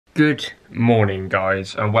Good morning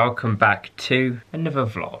guys and welcome back to another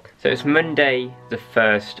vlog. So it's Monday the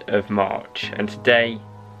 1st of March and today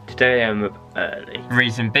I'm up early.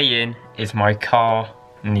 Reason being is my car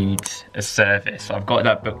needs a service. I've got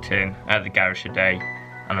that booked in at the garage today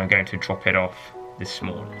and I'm going to drop it off this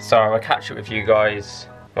morning. So I'll catch up with you guys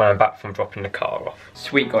when I'm back from dropping the car off.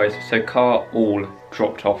 Sweet guys, so car all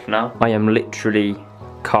dropped off now. I am literally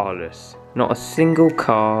carless. Not a single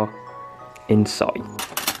car in sight.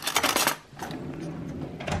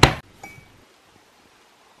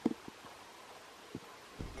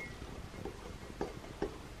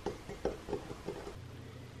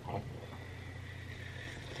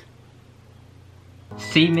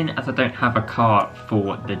 Seeming as I don't have a car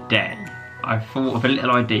for the day, I thought of a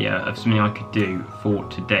little idea of something I could do for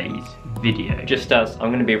today's video. Just as I'm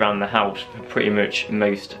going to be around the house for pretty much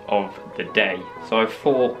most of the day, so I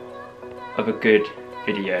thought of a good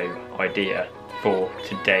video idea for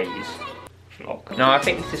today's vlog. Now I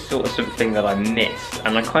think this is sort of something that I missed,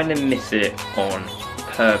 and I kind of miss it on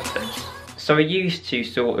purpose. So I used to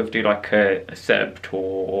sort of do like a setup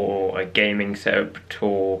tour or a gaming setup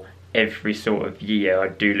tour. Every sort of year I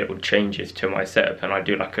do little changes to my setup and I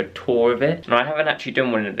do like a tour of it. And I haven't actually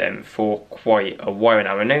done one of them for quite a while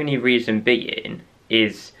now, and the only reason being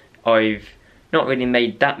is I've not really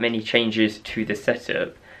made that many changes to the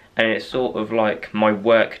setup, and it's sort of like my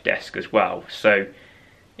work desk as well, so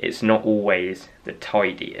it's not always the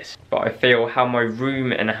tidiest. But I feel how my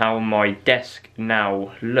room and how my desk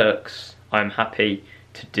now looks, I'm happy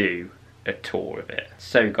to do a tour of it.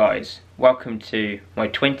 So guys, welcome to my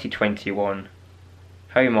 2021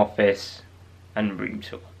 home office and room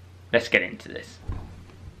tour. Let's get into this.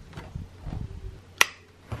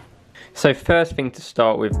 So first thing to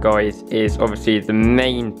start with guys is obviously the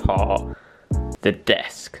main part, the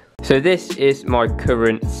desk. So this is my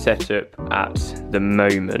current setup at the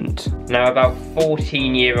moment. Now about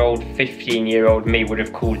 14-year-old, 15-year-old me would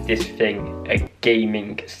have called this thing a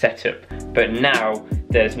gaming setup, but now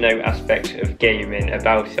there's no aspect of gaming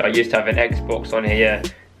about it. I used to have an Xbox on here,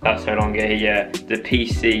 that's no longer here. The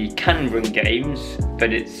PC can run games,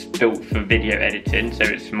 but it's built for video editing, so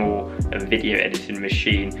it's more a video editing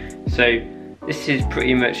machine. So this is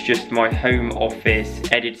pretty much just my home office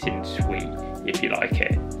editing suite, if you like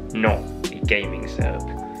it, not a gaming setup.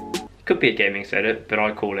 It could be a gaming setup, but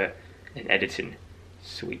I call it an editing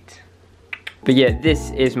suite. But yeah,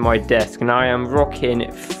 this is my desk, and I am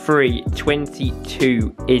rocking 3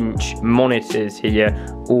 22-inch monitors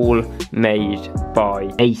here, all made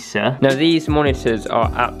by Acer. Now these monitors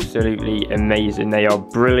are absolutely amazing, they are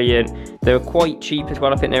brilliant. They're quite cheap as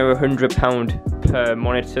well, I think they're £100 per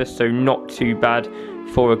monitor, so not too bad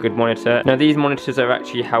for a good monitor. Now these monitors are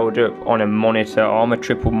actually held up on a monitor arm, a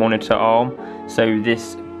triple monitor arm, so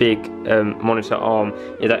this big monitor arm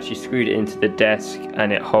is actually screwed into the desk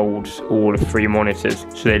and it holds all 3 monitors,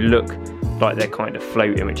 so they look like they're kind of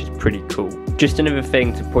floating, which is pretty cool. Just another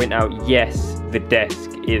thing to point out, yes, the desk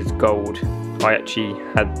is gold. I actually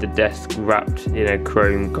had the desk wrapped in a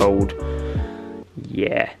chrome gold.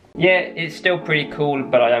 Yeah, it's still pretty cool,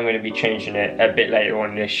 but I am going to be changing it a bit later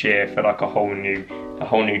on this year for like a whole new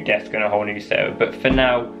desk and a whole new setup. But for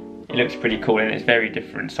now, it looks pretty cool and it's very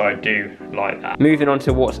different, so I do like that. Moving on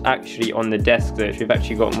to what's actually on the desk though, we've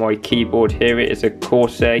actually got my keyboard here. It is a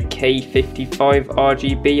Corsair K55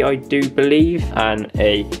 RGB, I do believe, and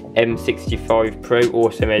a M65 Pro,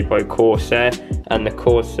 also made by Corsair, and the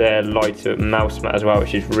Corsair light up mouse mat as well,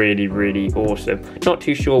 which is really, really awesome. Not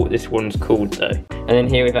too sure what this one's called though. And then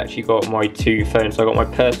here we've actually got my 2 phones. So I've got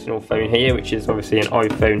my personal phone here, which is obviously an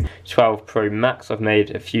iPhone 12 Pro Max. I've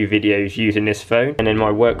made a few videos using this phone. And then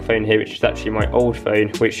my work phone here, which is actually my old phone,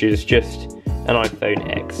 which is just an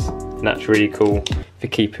iPhone X. And that's really cool for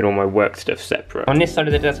keeping all my work stuff separate. On this side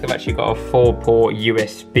of the desk, I've actually got a 4-port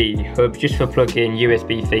USB hub, just for plugging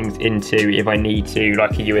USB things into if I need to,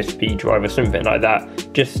 like a USB drive or something like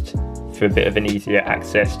that, just for a bit of an easier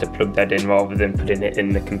access to plug that in rather than putting it in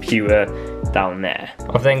the computer down there.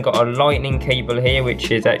 I've then got a lightning cable here,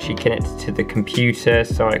 which is actually connected to the computer,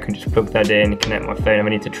 so I can just plug that in, connect my phone if I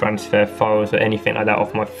need to transfer files or anything like that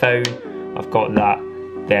off my phone. I've got that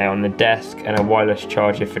there on the desk, and a wireless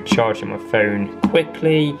charger for charging my phone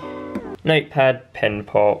quickly, notepad, pen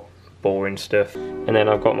pot, boring stuff. And then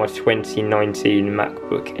I've got my 2019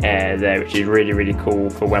 MacBook Air there, which is really, really cool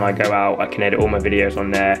for when I go out. I can edit all my videos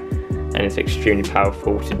on there, and it's extremely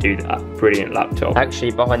powerful to do that. Brilliant laptop.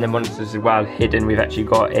 Actually, behind the monitors as well, hidden, we've actually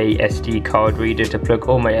got a SD card reader to plug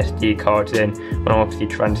all my SD cards in when I'm obviously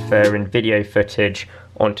transferring video footage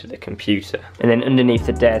onto the computer. And then underneath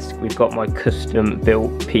the desk we've got my custom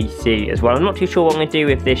built PC as well. I'm not too sure what I'm going to do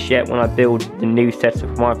with this yet when I build the new setup.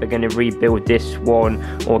 I'm either going to rebuild this one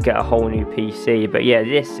or get a whole new PC, but yeah,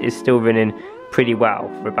 this is still running pretty well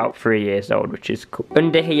for about 3 years old, which is cool.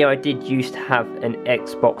 Under here I did used to have an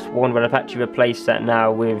Xbox One, but I've actually replaced that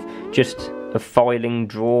now with just a filing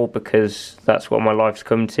drawer because that's what my life's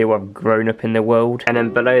come to. I've grown up in the world. And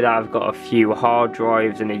then below that I've got a few hard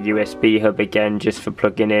drives and a USB hub again just for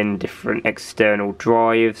plugging in different external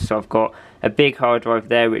drives. So I've got a big hard drive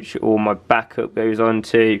there which all my backup goes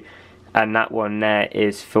onto, and that one there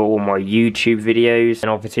is for all my YouTube videos.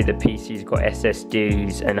 And obviously the PC's got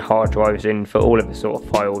SSDs and hard drives in for all of the sort of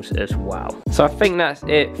files as well. So I think that's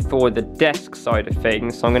it for the desk side of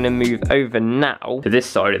things. So I'm going to move over now to this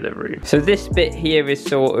side of the room. So this bit here is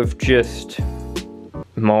sort of just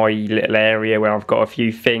my little area where I've got a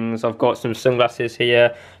few things. I've got some sunglasses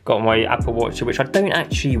here, got my Apple Watch, which I don't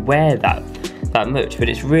actually wear that much, but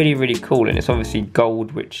it's really cool, and it's obviously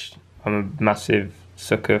gold, which I'm a massive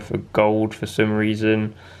sucker for gold for some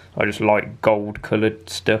reason. I just like gold coloured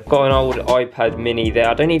stuff. Got an old iPad mini there.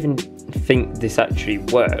 I don't even think this actually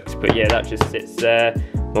works, but yeah, that just sits there.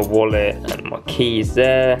 My wallet and my keys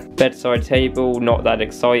there. Bedside table, not that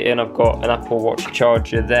exciting. I've got an Apple Watch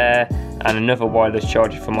charger there and another wireless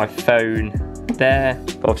charger for my phone there.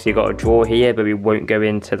 Obviously got a drawer here, but we won't go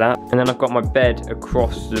into that. And then I've got my bed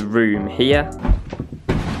across the room here.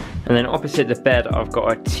 And then opposite the bed, I've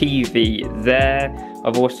got a TV there.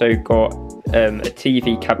 I've also got a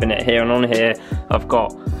TV cabinet here, and on here, I've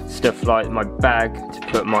got stuff like my bag to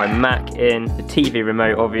put my Mac in, the TV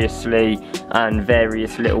remote obviously, and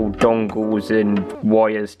various little dongles and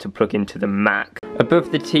wires to plug into the Mac.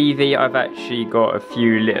 Above the TV, I've actually got a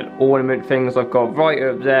few little ornament things. I've got right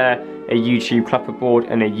up there a YouTube clapperboard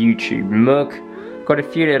and a YouTube mug. Got a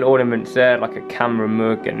few little ornaments there, like a camera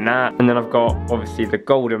mug and that. And then I've got obviously the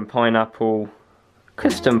golden pineapple,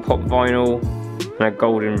 custom pop vinyl, and a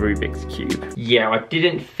golden Rubik's Cube. Yeah, I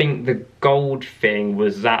didn't think the gold thing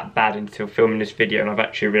was that bad until filming this video, and I've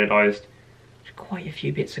actually realised there's quite a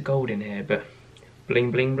few bits of gold in here, but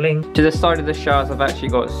bling bling bling. To the side of the shelves, I've actually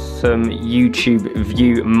got some YouTube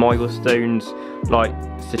view milestones, like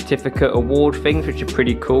certificate award things, which are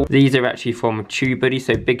pretty cool. These are actually from TubeBuddy,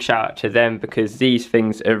 so big shout out to them because these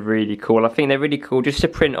things are really cool. I think they're really cool just to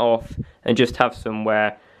print off and just have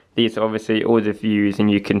somewhere. These are obviously all the views, and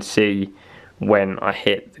you can see when I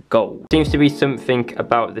hit the goal. Seems to be something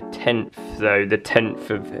about the 10th though, the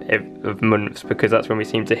 10th of months, because that's when we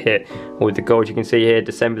seem to hit all the goals. You can see here,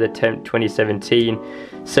 December the 10th, 2017,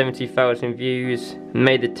 70,000 views.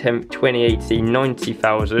 May the 10th, 2018,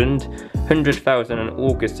 90,000, 100,000 on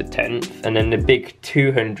August the 10th, and then the big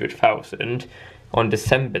 200,000 on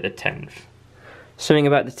December the 10th. Something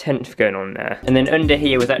about the 10th going on there. And then under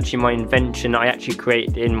here was actually my invention I actually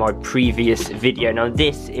created in my previous video. Now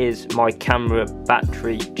this is my camera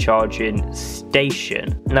battery charging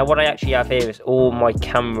station. Now what I actually have here is all my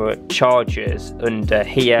camera chargers under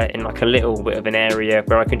here in like a little bit of an area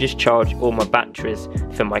where I can just charge all my batteries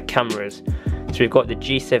for my cameras. So we've got the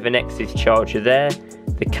G7X's charger there,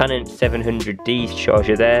 the Canon 700D's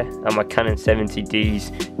charger there, and my Canon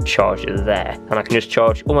 70D's charger there. And I can just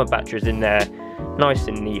charge all my batteries in there nice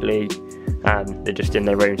and neatly, and they're just in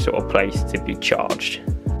their own sort of place to be charged.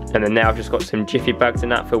 And then now I've just got some jiffy bags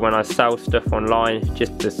and that for when I sell stuff online,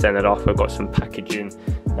 just to send it off. I've got some packaging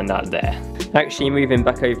and that there. Actually, moving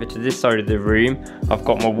back over to this side of the room, I've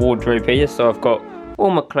got my wardrobe here, so I've got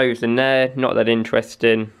all my clothes in there, not that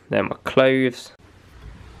interesting. They're my clothes.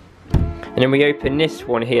 And then we open this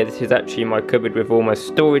one here. This is actually my cupboard with all my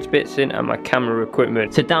storage bits in and my camera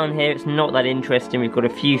equipment. So down here it's not that interesting. We've got a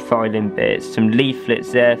few filing bits, some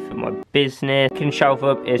leaflets there for my business. Second shelf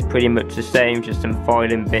up is pretty much the same, just some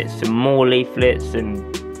filing bits, some more leaflets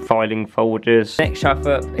and filing folders. Next shelf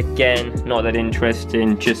up, again, not that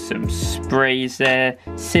interesting, just some sprays there,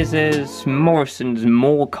 scissors, Morrison's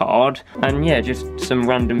More card, and yeah, just some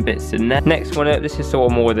random bits in there. Next one up, this is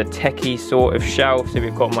sort of more the techie sort of shelf. So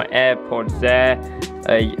we've got my AirPods there,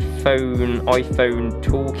 a iPhone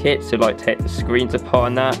toolkit, so like take the screens apart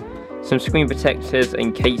and that, some screen protectors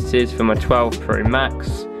and cases for my 12 Pro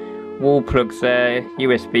Max, wall plugs there,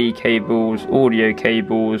 USB cables, audio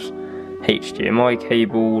cables, HDMI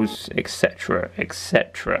cables, etc,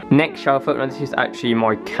 etc. Next shelf up, now this is actually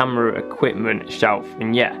my camera equipment shelf,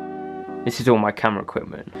 and yeah, this is all my camera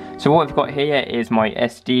equipment. So what I've got here is my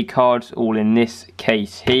SD cards, all in this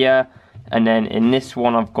case here, and then in this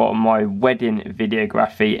one I've got my wedding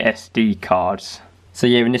videography SD cards. So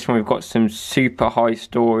yeah, in this one we've got some super high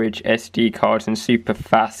storage SD cards and super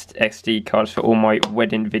fast SD cards for all my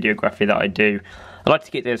wedding videography that I do. I like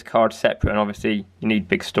to keep those cards separate, and obviously you need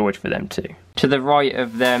big storage for them too. To the right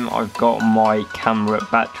of them, I've got my camera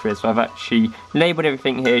batteries. So I've actually labelled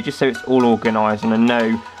everything here just so it's all organised, and I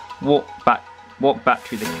know what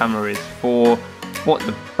battery the camera is for, what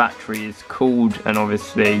the battery is called, and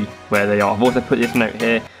obviously where they are. I've also put this note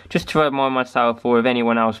here just to remind myself, or if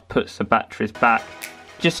anyone else puts the batteries back,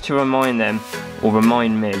 just to remind them or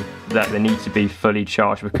remind me that they need to be fully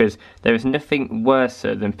charged, because there is nothing worse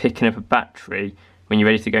than picking up a battery when you're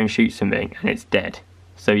ready to go and shoot something and it's dead.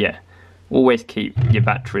 So yeah, always keep your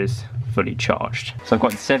batteries fully charged. So I've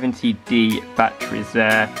got the 70D batteries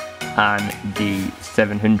there and the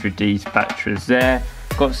 700D batteries there.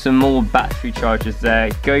 Got some more battery chargers there,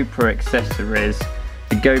 GoPro accessories,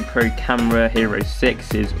 the GoPro camera Hero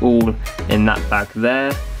 6 is all in that bag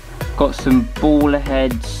there. Got some baller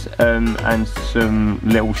heads and some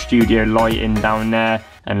little studio lighting down there,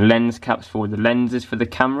 and lens caps for the lenses for the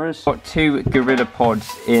cameras. Got two Gorilla Pods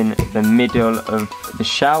in the middle of the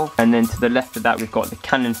shelf, and then to the left of that we've got the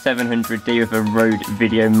Canon 700D with a Rode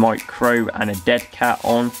Video Micro and a dead cat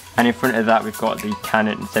on, and in front of that we've got the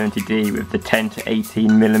Canon 70D with the 10 to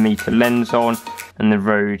 18mm lens on and the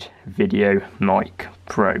Rode Video Mic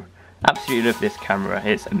Pro. Absolutely love this camera,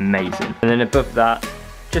 it's amazing. And then above that,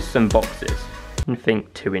 just some boxes, nothing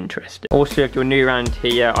too interesting. Also, if you're new around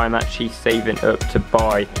here, I'm actually saving up to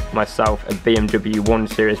buy myself a BMW 1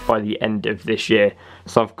 Series by the end of this year.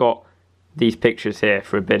 So I've got these pictures here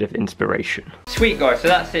for a bit of inspiration. Sweet guys, so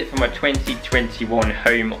that's it for my 2021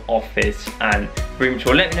 home office and room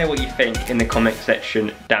tour. Let me know what you think in the comment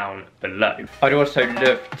section down below. I'd also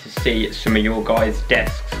love to see some of your guys'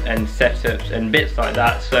 desks and setups and bits like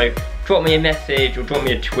that, so drop me a message or drop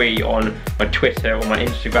me a tweet on my Twitter or my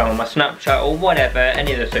Instagram or my Snapchat or whatever,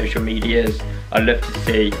 any of the social medias. I'd love to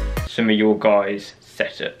see some of your guys'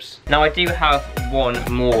 setups. Now I do have one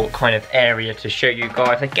more kind of area to show you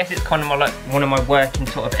guys. I guess it's kind of like one of my working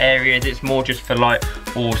sort of areas. It's more just for like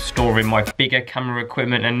all storing my bigger camera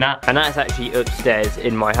equipment and that's actually upstairs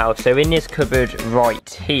in my house. So in this cupboard right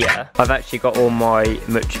here, I've actually got all my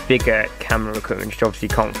much bigger camera equipment, which obviously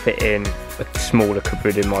can't fit in a smaller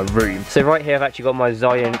cupboard in my room. So right here I've actually got my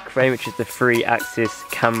Zion crane, which is the 3-axis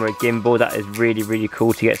camera gimbal. That is really, really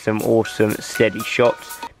cool to get some awesome steady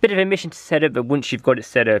shots. Bit of a mission to set up, but once you've got it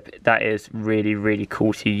set up, that is really, really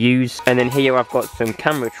cool to use. And then here I've got some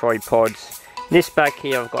camera tripods. This bag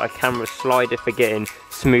here I've got a camera slider for getting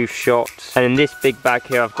smooth shots. And in this big bag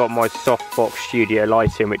here I've got my softbox studio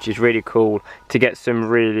lighting, which is really cool to get some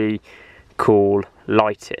really cool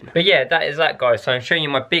lighting. But yeah, that is that guys. So I'm showing you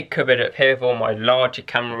my big cupboard up here with all my larger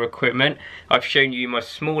camera equipment. I've shown you my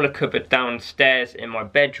smaller cupboard downstairs in my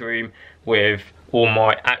bedroom with all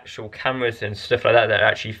my actual cameras and stuff like that that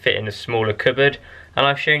actually fit in a smaller cupboard, and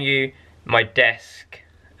I've shown you my desk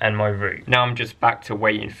and my room. Now I'm just back to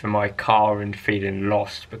waiting for my car and feeling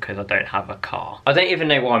lost because I don't have a car. I don't even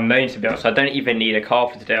know what I'm moaning, to be honest. I don't even need a car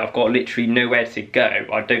for today. I've got literally nowhere to go.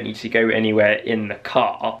 I don't need to go anywhere in the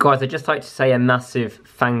car. Guys, I'd just like to say a massive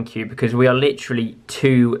thank you because we are literally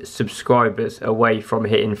 2 subscribers away from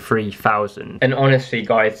hitting 3,000. And honestly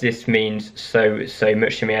guys, this means so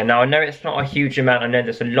much to me. And now I know it's not a huge amount. I know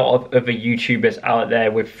there's a lot of other YouTubers out there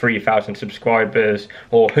with 3,000 subscribers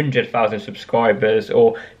or 100,000 subscribers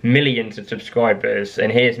or millions of subscribers, and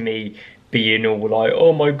here's me being all like,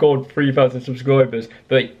 oh my god, 3,000 subscribers.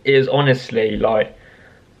 But it is honestly like,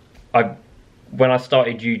 when I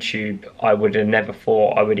started YouTube, I would have never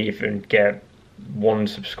thought I would even get 1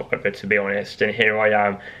 subscriber, to be honest, and here I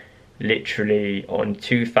am literally on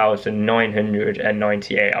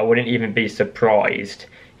 2,998. I wouldn't even be surprised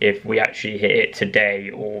if we actually hit it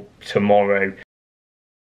today or tomorrow.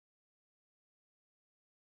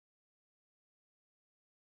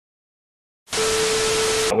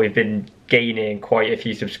 We've been gaining quite a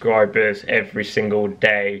few subscribers every single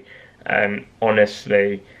day, and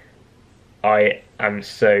honestly I am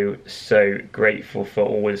so grateful for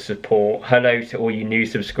all the support. Hello to all you new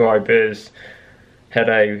subscribers,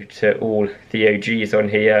 hello to all the OGs on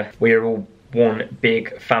here. We are all one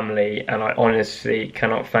big family, and I honestly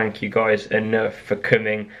cannot thank you guys enough for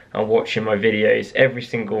coming and watching my videos every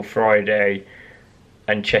single Friday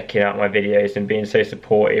and checking out my videos and being so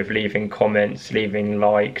supportive, leaving comments, leaving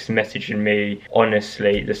likes, messaging me.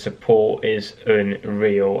 Honestly, the support is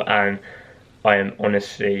unreal, and I am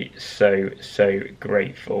honestly so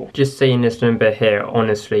grateful. Just seeing this number here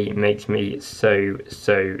honestly makes me so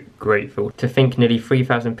grateful. To think nearly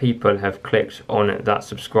 3,000 people have clicked on that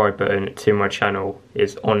subscribe button to my channel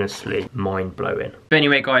is honestly mind-blowing. But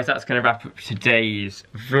anyway guys, that's going to wrap up today's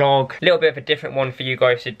vlog. A little bit of a different one for you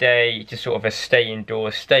guys today, just sort of a stay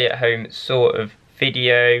indoors, stay at home sort of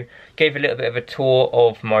video, gave a little bit of a tour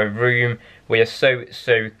of my room. We are so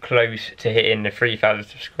close to hitting the 3,000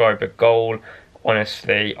 subscriber goal.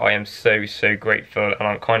 Honestly, I am so grateful, and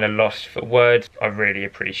I'm kind of lost for words. I really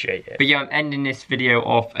appreciate it. But yeah, I'm ending this video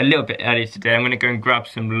off a little bit early today. I'm gonna go and grab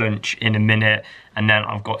some lunch in a minute, and then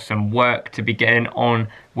I've got some work to be getting on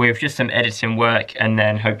with, just some editing work, and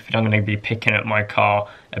then hopefully I'm gonna be picking up my car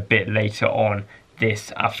a bit later on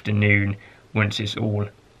this afternoon once it's all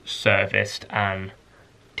serviced and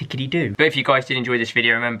tickety-doo. But if you guys did enjoy this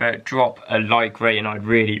video, remember, drop a like rating. I'd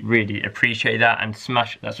really appreciate that, and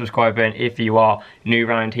smash that subscribe button if you are new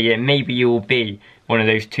around here. Maybe you'll be one of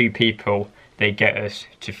those 2 people that get us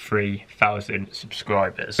to 3,000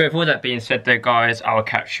 subscribers. But with all that being said though, guys, I'll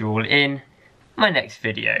catch you all in my next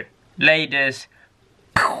video. Ladies.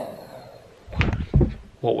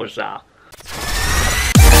 What was that?